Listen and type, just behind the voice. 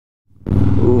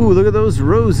Ooh, look at those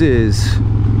roses.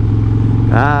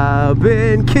 I've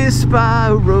been kissed by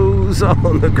a rose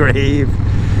on the grave.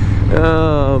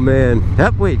 Oh man.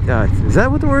 Wait, is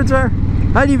that what the words are?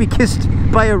 How do you be kissed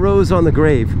by a rose on the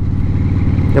grave?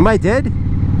 Am I dead?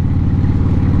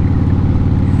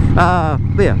 Yeah,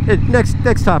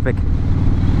 next topic.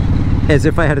 As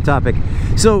if I had a topic.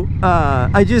 So,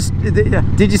 did you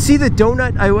see the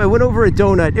donut? I went over a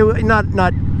donut. It,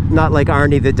 not like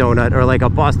Arnie the donut or like a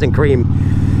Boston cream,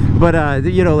 but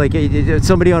you know, like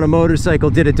somebody on a motorcycle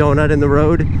did a donut in the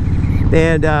road,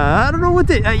 and I don't know what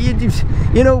the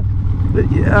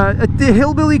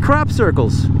hillbilly crop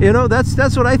circles. You know,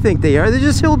 that's what I think they are. They're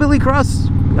just hillbilly crop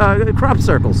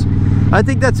circles. I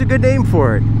think that's a good name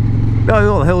for it. Oh,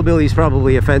 well, hillbilly's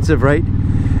probably offensive, right?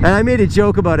 And I made a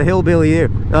joke about a hillbilly. You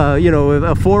know,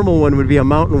 a formal one would be a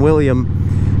Mountain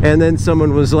William, and then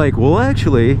someone was like, "Well,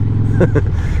 actually."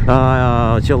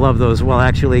 You'll love those "well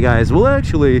actually" guys. Well,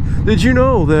 actually, did you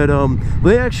know that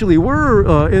they actually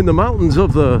were in the mountains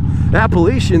of the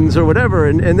Appalachians or whatever,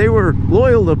 and they were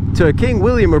loyal to King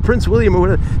William or Prince William or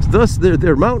whatever, thus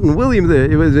they're Mountain William.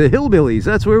 It was the hillbillies.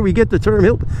 That's where we get the term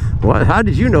hill. Well, how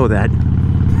did you know that?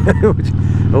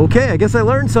 Okay, I guess I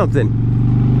learned something.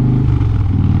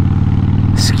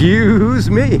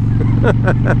 Excuse me.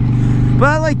 But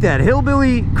I like that,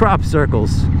 hillbilly crop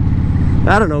circles.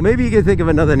 I don't know, maybe you can think of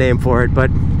another name for it, but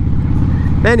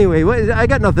anyway, I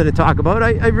got nothing to talk about.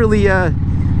 I really, yeah.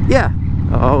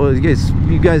 Oh, I guess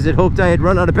you guys had hoped I had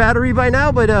run out of battery by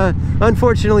now, but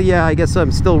unfortunately, yeah, I guess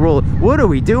I'm still rolling. What are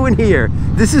we doing here?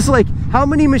 This is like, how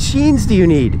many machines do you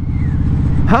need?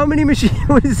 How many machines?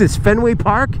 What is this, Fenway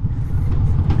Park?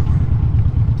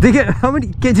 How many?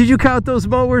 Did you count those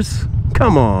mowers?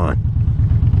 Come on.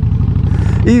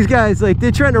 These guys, like,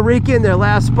 they're trying to rake in their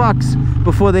last bucks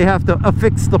before they have to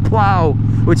affix the plow,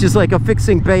 which is like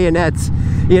affixing bayonets,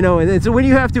 you know. And so when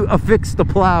you have to affix the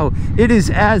plow, it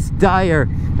is as dire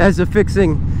as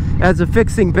affixing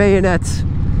bayonets.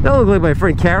 That looks like my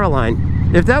friend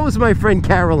Caroline. If that was my friend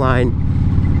Caroline,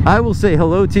 I will say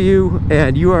hello to you,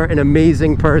 and you are an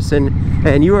amazing person,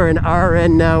 and you are an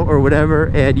RN now or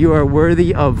whatever, and you are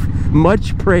worthy of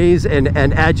much praise and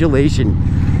adulation.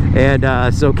 And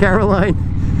so Caroline,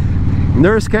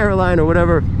 Nurse Caroline or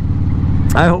whatever,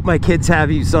 I hope my kids have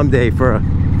you someday for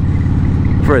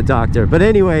a doctor. But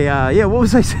anyway, yeah, what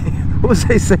was I saying? What was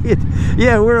I saying?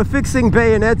 Yeah, we're affixing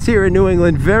bayonets here in New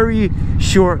England very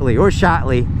shortly, or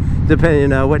shortly,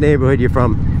 depending on what neighborhood you're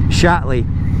from. Shortly.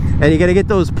 And you got to get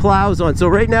those plows on. So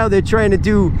right now they're going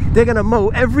to mow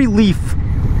every leaf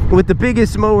with the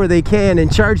biggest mower they can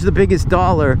and charge the biggest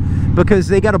dollar, because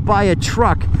they got to buy a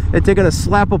truck that they're going to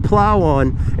slap a plow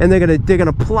on, and they're going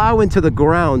to plow into the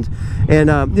ground. And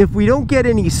if we don't get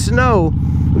any snow,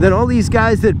 then all these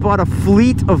guys that bought a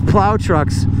fleet of plow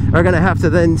trucks are going to have to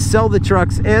then sell the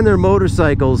trucks and their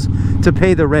motorcycles to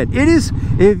pay the rent. It is,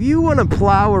 if you want to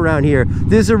plow around here,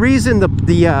 there's a reason the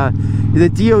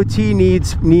DOT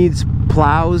needs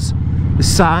plows,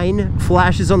 sign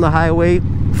flashes on the highway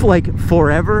like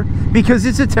forever, because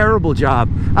it's a terrible job.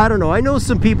 I don't know, I know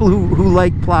some people who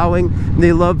like plowing, and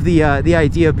they love the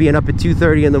idea of being up at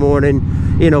 2:30 in the morning,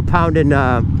 you know, pounding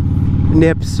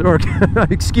nips, or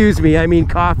excuse me, I mean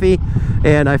coffee.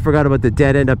 And I forgot about the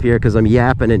dead end up here because I'm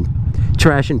yapping and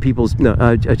trashing people's,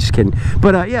 no, just kidding.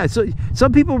 But yeah, so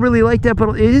some people really like that,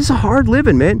 but it is a hard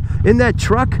living, man, in that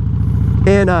truck.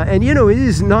 And you know, it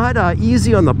is not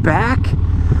easy on the back.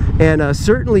 And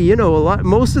certainly, you know,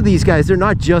 most of these guys, they're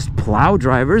not just plow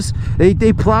drivers.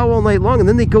 They plow all night long, and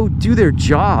then they go do their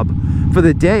job for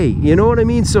the day. You know what I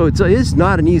mean? So it's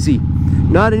not an easy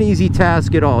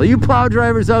task at all. You plow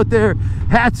drivers out there,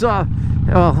 hats off.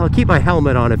 Well, I'll keep my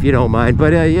helmet on if you don't mind.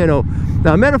 But you know,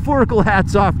 metaphorical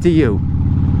hats off to you.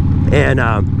 And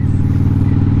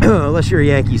unless you're a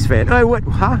Yankees fan. What?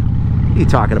 Huh? What are you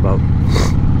talking about?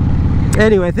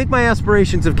 Anyway, I think my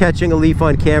aspirations of catching a leaf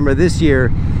on camera this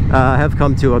year have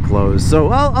come to a close. So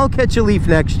I'll catch a leaf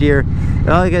next year.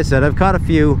 Like I said, I've caught a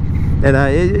few, and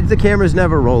the camera's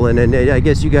never rolling, and I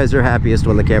guess you guys are happiest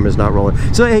when the camera's not rolling.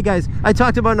 So hey guys, I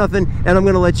talked about nothing, and I'm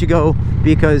gonna let you go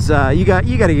because you got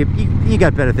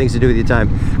better things to do with your time.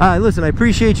 Listen, I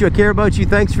appreciate you, I care about you.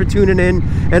 Thanks for tuning in,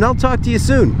 and I'll talk to you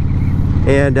soon.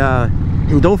 And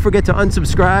don't forget to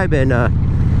unsubscribe and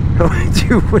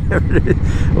do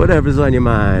whatever's on your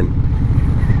mind.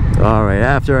 All right,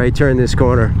 after I turn this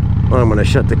corner, I'm gonna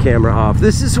shut the camera off.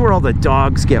 This is where all the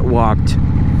dogs get walked.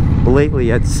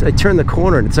 Lately, I turn the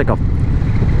corner and it's like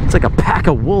a pack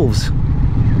of wolves.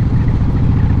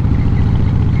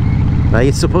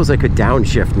 I suppose I could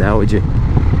downshift now, would you?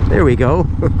 There we go.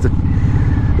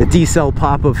 The decel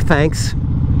pop of thanks.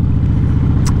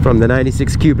 from the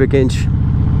 96 cubic inch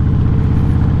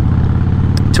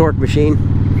torque machine.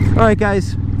 All right,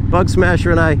 guys, Bug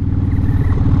Smasher and I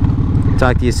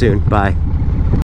talk to you soon. Bye.